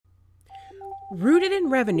Rooted in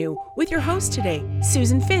Revenue with your host today,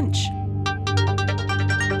 Susan Finch.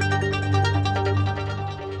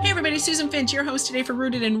 Hey everybody, Susan Finch, your host today for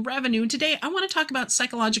Rooted in Revenue. Today I want to talk about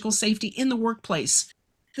psychological safety in the workplace.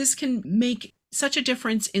 This can make such a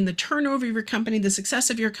difference in the turnover of your company, the success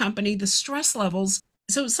of your company, the stress levels.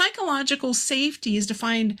 So psychological safety is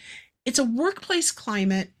defined, it's a workplace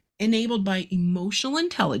climate enabled by emotional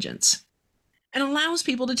intelligence and allows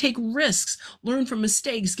people to take risks, learn from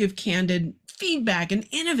mistakes, give candid feedback, and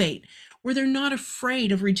innovate, where they're not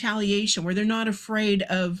afraid of retaliation, where they're not afraid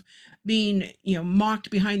of being,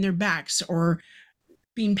 mocked behind their backs or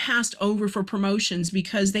being passed over for promotions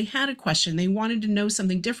because they had a question, they wanted to know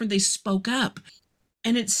something different, they spoke up.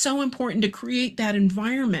 And it's so important to create that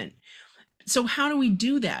environment. So how do we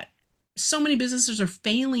do that? So many businesses are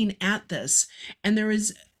failing at this, and there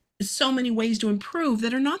is so many ways to improve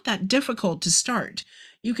that are not that difficult to start.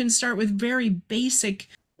 You can start with very basic,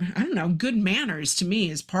 good manners to me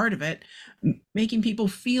is part of it. Making people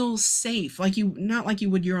feel safe, not like you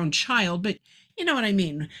would your own child, but you know what I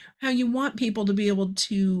mean? How you want people to be able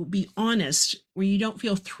to be honest, where you don't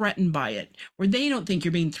feel threatened by it, where they don't think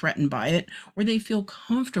you're being threatened by it, where they feel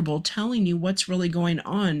comfortable telling you what's really going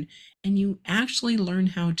on, and you actually learn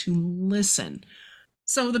how to listen.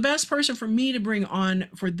 So the best person for me to bring on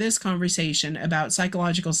for this conversation about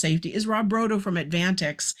psychological safety is Rob Brodo from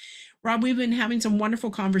Advantix. Rob, we've been having some wonderful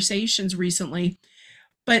conversations recently,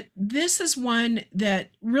 but this is one that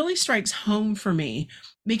really strikes home for me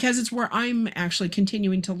because it's where I'm actually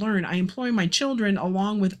continuing to learn. I employ my children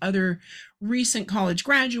along with other recent college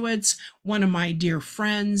graduates, one of my dear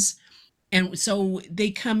friends. And so they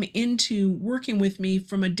come into working with me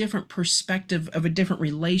from a different perspective of a different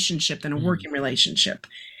relationship than a working relationship.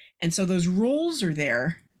 And so those roles are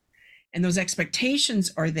there and those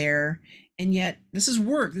expectations are there. And yet this is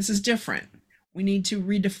work. This is different. We need to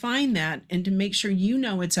redefine that and to make sure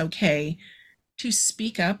it's okay to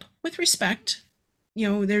speak up with respect.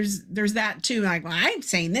 There's that too. Like, well, I'm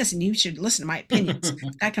saying this and you should listen to my opinions.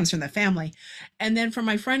 That comes from the family. And then from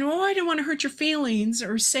my friend, I didn't want to hurt your feelings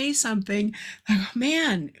or say something. Like,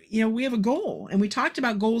 man, we have a goal. And we talked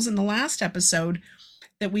about goals in the last episode,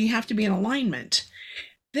 that we have to be in alignment.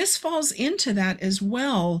 This falls into that as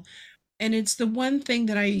well. And it's the one thing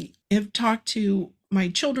that I have talked to my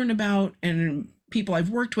children about and people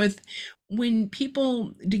I've worked with. When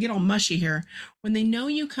people, to get all mushy here, when they know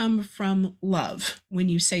you come from love, when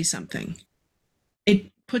you say something,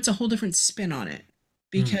 it puts a whole different spin on it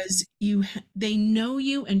because they know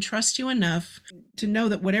you and trust you enough to know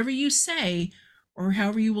that whatever you say or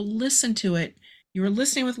however you will listen to it, you're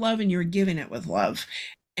listening with love and you're giving it with love.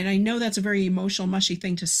 And I know that's a very emotional, mushy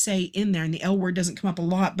thing to say in there, and the L word doesn't come up a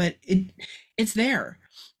lot, but it's there.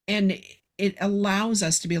 And it allows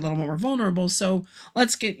us to be a little more vulnerable. So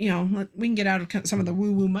let's get, we can get out of some of the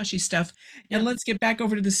woo-woo mushy stuff and let's get back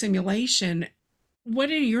over to the simulation. What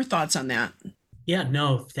are your thoughts on that? Yeah,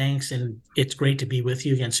 no, thanks. And it's great to be with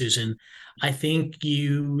you again, Susan. I think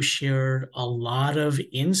you shared a lot of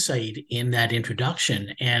insight in that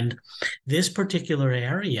introduction. And this particular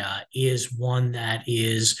area is one that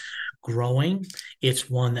is growing. It's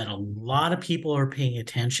one that a lot of people are paying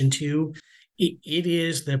attention to. It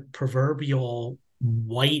is the proverbial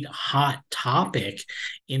white hot topic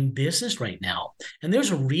in business right now. And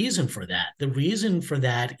there's a reason for that. The reason for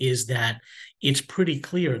that is that it's pretty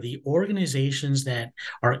clear the organizations that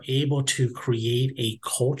are able to create a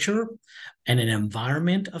culture and an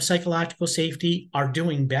environment of psychological safety are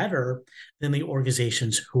doing better than the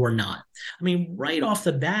organizations who are not. I mean, right off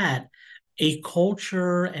the bat, a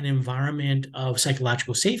culture and environment of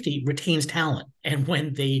psychological safety retains talent. And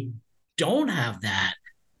when they don't have that,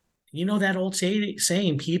 that old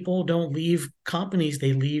saying, people don't leave companies,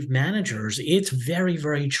 they leave managers. It's very,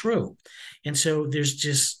 very true. And so there's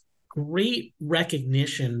just great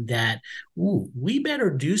recognition that, we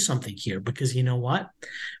better do something here, because you know what?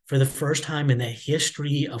 For the first time in the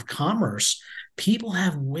history of commerce, people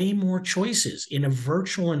have way more choices in a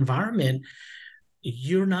virtual environment.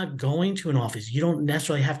 You're not going to an office. You don't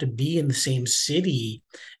necessarily have to be in the same city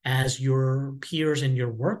as your peers in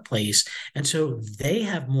your workplace. And so they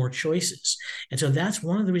have more choices. And so that's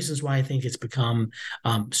one of the reasons why I think it's become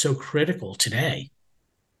so critical today.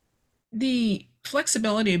 The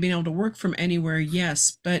flexibility of being able to work from anywhere,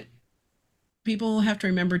 yes, but people have to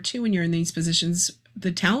remember too, when you're in these positions,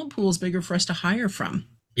 the talent pool is bigger for us to hire from.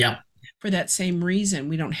 Yeah. For that same reason,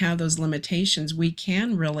 we don't have those limitations. We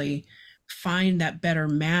can really find that better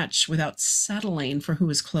match without settling for who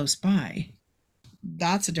is close by.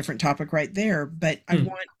 That's a different topic right there. But I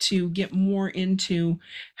want to get more into,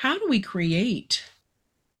 how do we create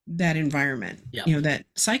that environment, Yeah. that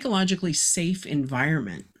psychologically safe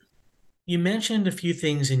environment? You mentioned a few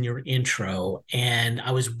things in your intro, and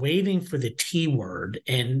I was waiting for the T word,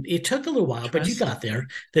 and it took a little while, but you Trust. got there,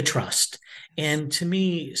 the trust. And to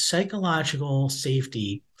me, psychological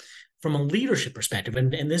safety from a leadership perspective,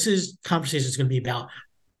 and this is conversation is going to be about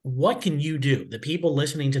what can you do, the people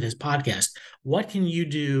listening to this podcast, what can you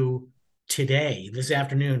do today, this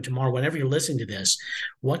afternoon, tomorrow, whenever you're listening to this,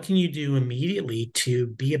 what can you do immediately to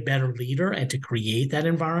be a better leader and to create that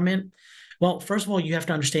environment? Well, first of all, you have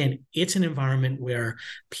to understand it's an environment where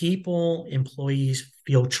people, employees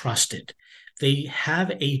feel trusted. They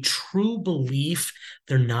have a true belief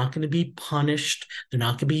they're not going to be punished, they're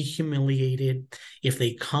not going to be humiliated. If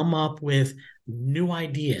they come up with new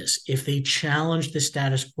ideas, if they challenge the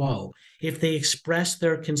status quo, if they express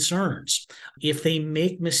their concerns, if they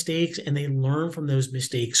make mistakes and they learn from those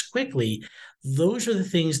mistakes quickly, those are the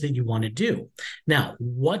things that you want to do. Now,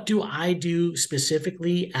 what do I do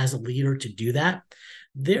specifically as a leader to do that?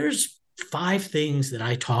 There's 5 things that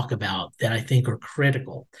I talk about that I think are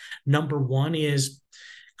critical. Number one is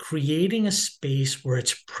creating a space where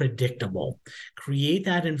it's predictable. Create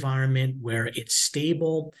that environment where it's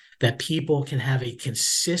stable, that people can have a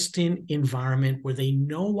consistent environment where they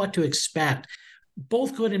know what to expect,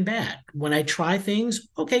 both good and bad. When I try things,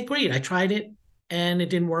 okay, great, I tried it and it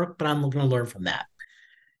didn't work, but I'm going to learn from that.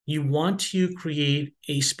 You want to create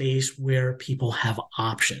a space where people have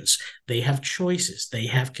options, they have choices, they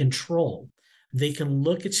have control. They can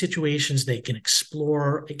look at situations, they can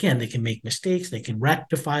explore. Again, they can make mistakes, they can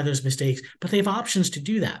rectify those mistakes, but they have options to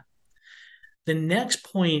do that. The next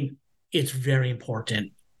point, it's very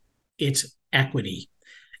important. It's equity.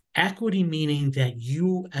 Equity meaning that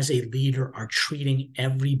you as a leader are treating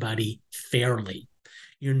everybody fairly.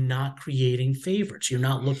 You're not creating favorites. You're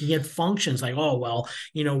not looking at functions like, oh, well,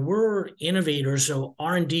 we're innovators, so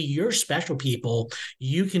R&D, you're special people.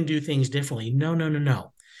 You can do things differently. No, no, no,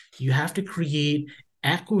 no. You have to create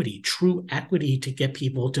equity, true equity to get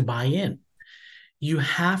people to buy in. You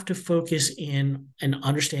have to focus in and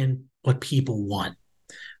understand what people want.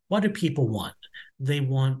 What do people want? They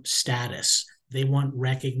want status. They want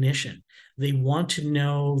recognition. They want to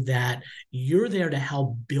know that you're there to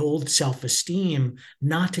help build self-esteem,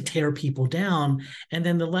 not to tear people down. And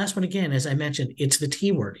then the last one, again, as I mentioned, it's the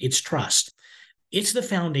T word, it's trust. It's the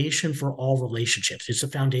foundation for all relationships. It's the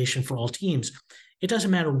foundation for all teams. It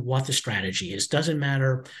doesn't matter what the strategy is. It doesn't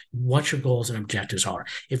matter what your goals and objectives are.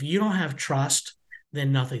 If you don't have trust,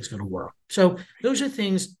 then nothing's going to work. So those are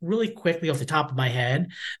things really quickly off the top of my head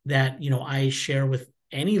that, I share with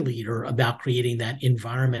any leader about creating that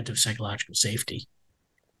environment of psychological safety.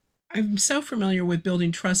 I'm so familiar with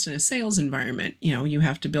building trust in a sales environment. You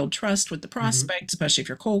have to build trust with the prospect, especially if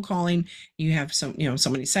you're cold calling. You have so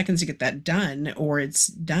many seconds to get that done or it's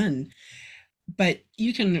done. But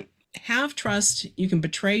you can have trust, you can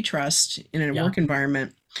betray trust in a work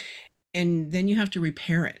environment, and then you have to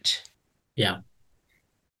repair it. Yeah.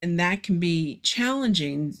 And that can be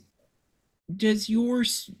challenging. Do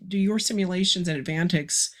your simulations at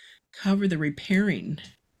Advantix cover the repairing?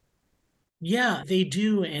 Yeah, they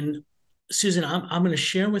do. And Susan, I'm going to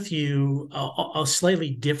share with you a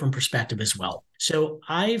slightly different perspective as well. So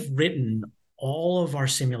I've written all of our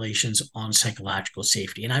simulations on psychological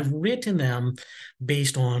safety, and I've written them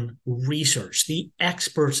based on research, the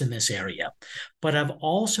experts in this area, but I've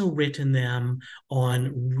also written them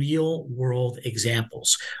on real world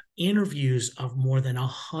examples, interviews of more than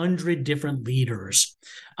 100 different leaders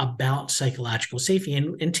about psychological safety.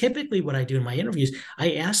 And typically what I do in my interviews,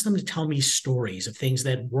 I ask them to tell me stories of things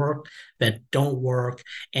that work, that don't work.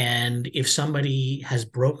 And if somebody has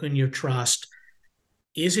broken your trust,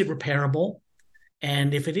 is it repairable?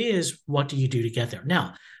 And if it is, what do you do to get there?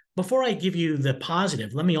 Now, before I give you the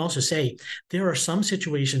positive, let me also say there are some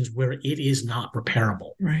situations where it is not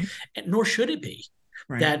repairable, right? Nor should it be.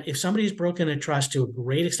 Right. That if somebody's broken a trust to a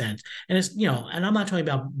great extent, and it's, and I'm not talking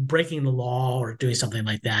about breaking the law or doing something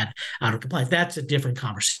like that out of compliance, that's a different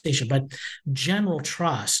conversation. But general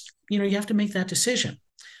trust, you have to make that decision.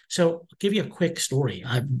 So I'll give you a quick story.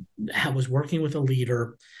 I was working with a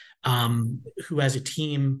leader who has a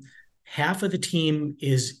team. Half of the team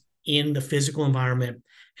is in the physical environment.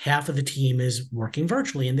 Half of the team is working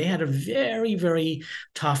virtually. And they had a very, very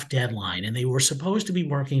tough deadline. And they were supposed to be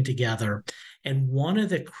working together. And one of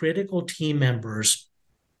the critical team members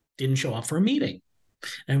didn't show up for a meeting.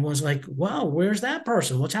 And everyone's like, well, where's that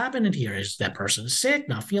person? What's happening here? Is that person sick,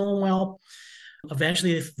 not feeling well?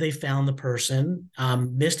 Eventually, they found the person,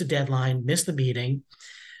 missed a deadline, missed the meeting,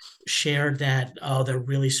 shared that, oh, they're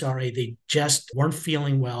really sorry. They just weren't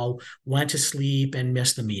feeling well, went to sleep and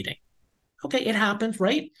missed the meeting. Okay, it happens,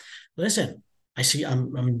 right? Listen, I see.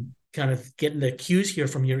 I'm kind of getting the cues here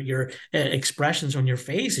from your expressions on your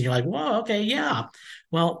face, and you're like, "Whoa, okay, yeah."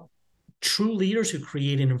 Well, true leaders who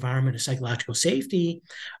create an environment of psychological safety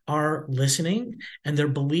are listening and they're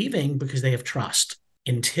believing because they have trust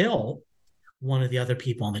until one of the other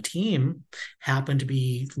people on the team happened to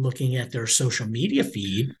be looking at their social media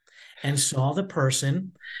feed and saw the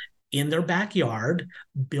person in their backyard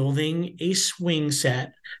building a swing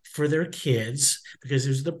set for their kids because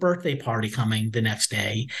there's the birthday party coming the next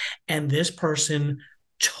day. And this person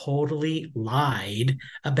totally lied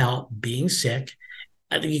about being sick.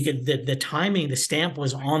 I think you could the timing, the stamp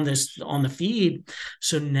was on the feed.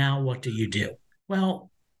 So now what do you do?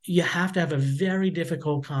 Well, you have to have a very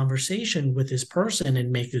difficult conversation with this person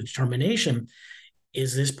and make the determination,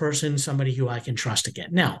 is this person somebody who I can trust again?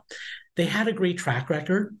 Now, they had a great track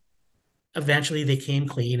record. Eventually they came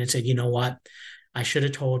clean and said, you know what? I should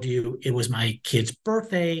have told you it was my kid's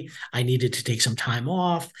birthday. I needed to take some time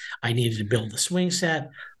off. I needed to build the swing set.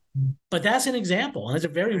 But that's an example, and it's a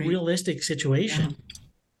very realistic situation.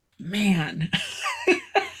 Yeah. Man.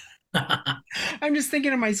 I'm just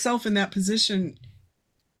thinking of myself in that position.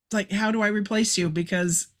 Like, how do I replace you?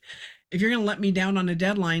 Because if you're going to let me down on a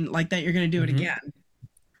deadline like that, you're going to do it again.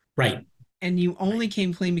 Right. And you only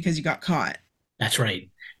came clean because you got caught. That's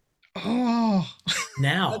right. Oh,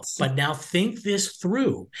 now think this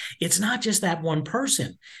through. It's not just that one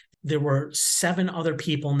person. There were 7 other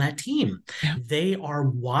people in that team. Yeah. They are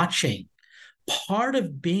watching. Part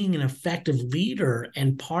of being an effective leader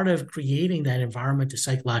and part of creating that environment of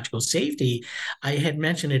psychological safety, I had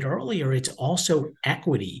mentioned it earlier, it's also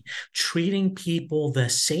equity, treating people the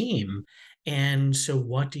same. And so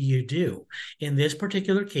what do? In this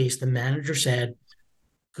particular case, the manager said,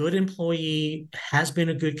 good employee, has been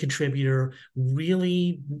a good contributor,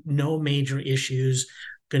 really no major issues,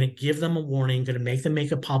 going to give them a warning, going to make them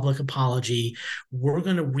make a public apology. We're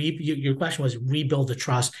going to your question was rebuild the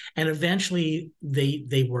trust. And eventually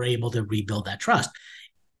they were able to rebuild that trust.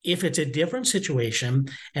 If it's a different situation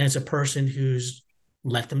and it's a person who's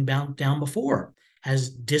let them down before, has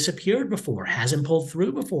disappeared before, hasn't pulled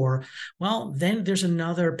through before, well, then there's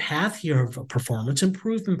another path here of a performance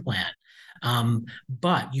improvement plan.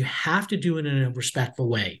 But you have to do it in a respectful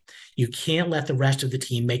way. You can't let the rest of the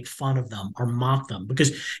team make fun of them or mock them,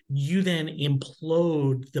 because you then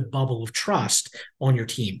implode the bubble of trust on your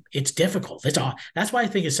team. It's difficult. That's why I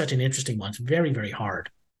think it's such an interesting one. It's very, very hard.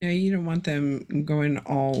 Yeah, you don't want them going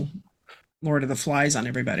all Lord of the Flies on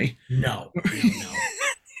everybody. No.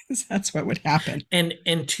 That's what would happen. And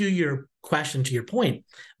to your question, to your point,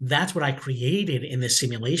 that's what I created in this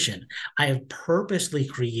simulation. I have purposely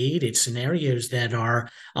created scenarios that are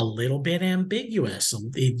a little bit ambiguous,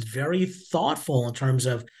 very thoughtful in terms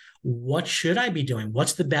of what should I be doing?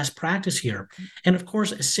 What's the best practice here? And of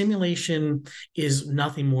course, a simulation is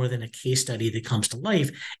nothing more than a case study that comes to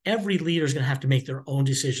life. Every leader is going to have to make their own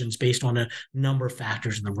decisions based on a number of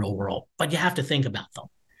factors in the real world, but you have to think about them.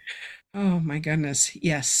 Oh my goodness.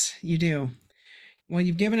 Yes, you do. Well,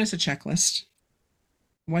 you've given us a checklist,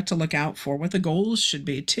 what to look out for, what the goals should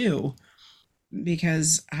be too,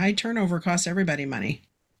 because high turnover costs everybody money,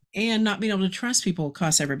 and not being able to trust people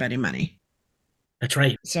costs everybody money. That's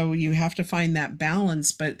right. So you have to find that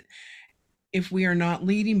balance. But if we are not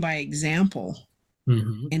leading by example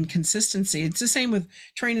and consistency, it's the same with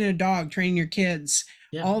training a dog, training your kids,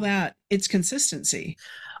 all that, it's consistency.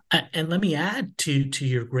 And let me add to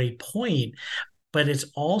your great point, but it's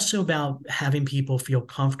also about having people feel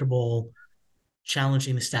comfortable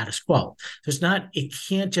challenging the status quo. So it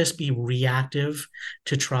can't just be reactive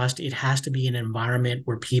to trust. It has to be an environment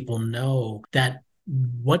where people know that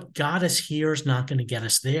what got us here is not going to get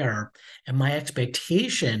us there. And my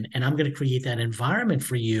expectation, and I'm going to create that environment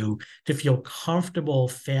for you to feel comfortable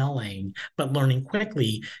failing, but learning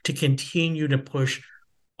quickly to continue to push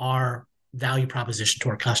our value proposition to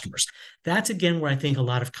our customers. That's again where I think a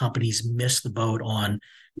lot of companies miss the boat on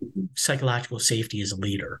psychological safety as a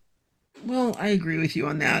leader. Well, I agree with you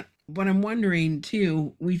on that. What I'm wondering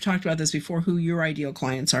too, we've talked about this before, who your ideal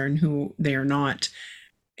clients are and who they are not.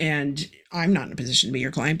 And I'm not in a position to be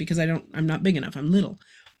your client because I'm not big enough. I'm little.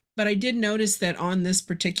 But I did notice that on this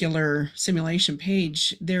particular simulation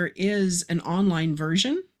page, there is an online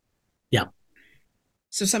version. Yeah.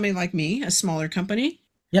 So somebody like me, a smaller company,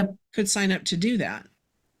 could sign up to do that.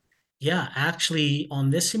 Yeah, actually, on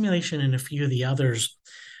this simulation and a few of the others,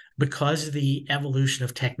 because of the evolution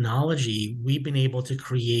of technology, we've been able to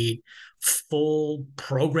create full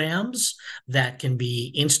programs that can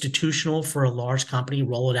be institutional for a large company,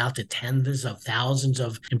 roll it out to tens of thousands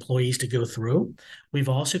of employees to go through. We've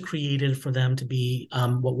also created for them to be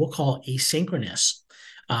what we'll call asynchronous.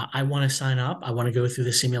 I want to sign up. I want to go through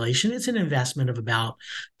the simulation. It's an investment of about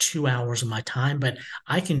 2 hours of my time, but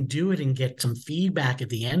I can do it and get some feedback at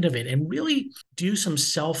the end of it and really do some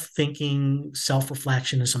self-thinking,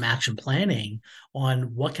 self-reflection, and some action planning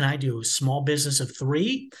on what can I do? A small business of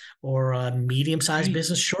 3 or a medium-sized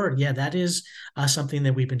business? Sure. Yeah, that is something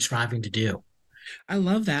that we've been striving to do. I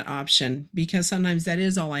love that option because sometimes that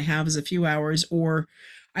is all I have is a few hours, or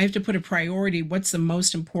I have to put a priority. What's the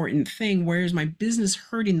most important thing? Where is my business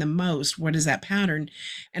hurting the most? What is that pattern?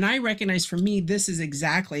 And I recognize for me, this is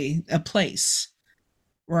exactly a place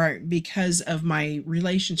where, because of my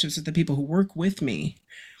relationships with the people who work with me,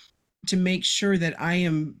 to make sure that I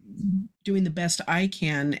am doing the best I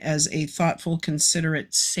can as a thoughtful,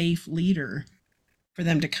 considerate, safe leader for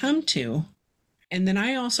them to come to. And then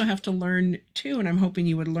I also have to learn too, and I'm hoping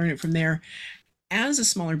you would learn it from there, as a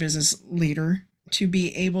smaller business leader, to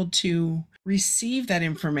be able to receive that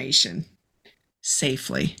information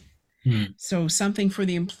safely. So something for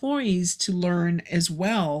the employees to learn as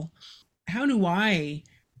well. How do I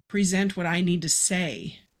present what I need to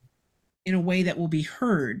say in a way that will be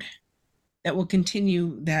heard, that will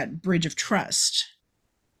continue that bridge of trust?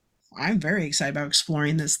 I'm very excited about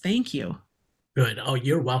exploring this. Thank you. Good. Oh,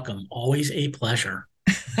 you're welcome. Always a pleasure.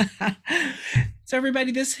 So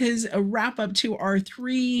everybody, this is a wrap up to our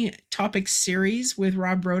 3-topic series with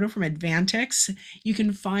Rob Brodo from Advantix. You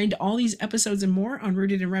can find all these episodes and more on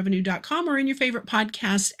rootedinrevenue.com or in your favorite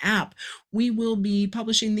podcast app. We will be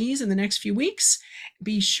publishing these in the next few weeks.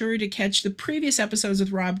 Be sure to catch the previous episodes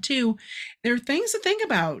with Rob too. There are things to think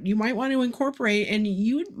about. You might want to incorporate, and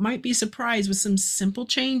you might be surprised with some simple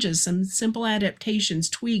changes, some simple adaptations,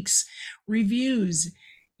 tweaks, reviews.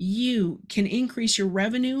 You can increase your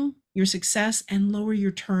revenue, your success, and lower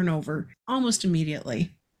your turnover almost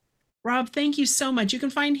immediately. Rob, thank you so much. You can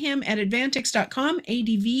find him at advantix.com,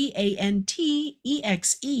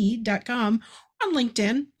 ADVANTEXE.com, on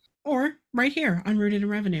LinkedIn, or right here on Rooted in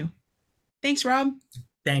Revenue. Thanks, Rob.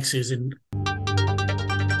 Thanks, Susan.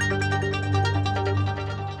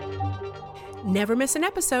 Never miss an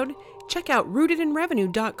episode. Check out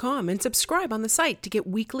rootedinrevenue.com and subscribe on the site to get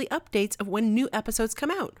weekly updates of when new episodes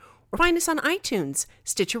come out. Or find us on iTunes,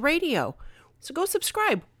 Stitcher Radio. So go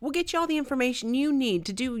subscribe. We'll get you all the information you need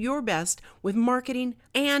to do your best with marketing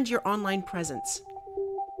and your online presence.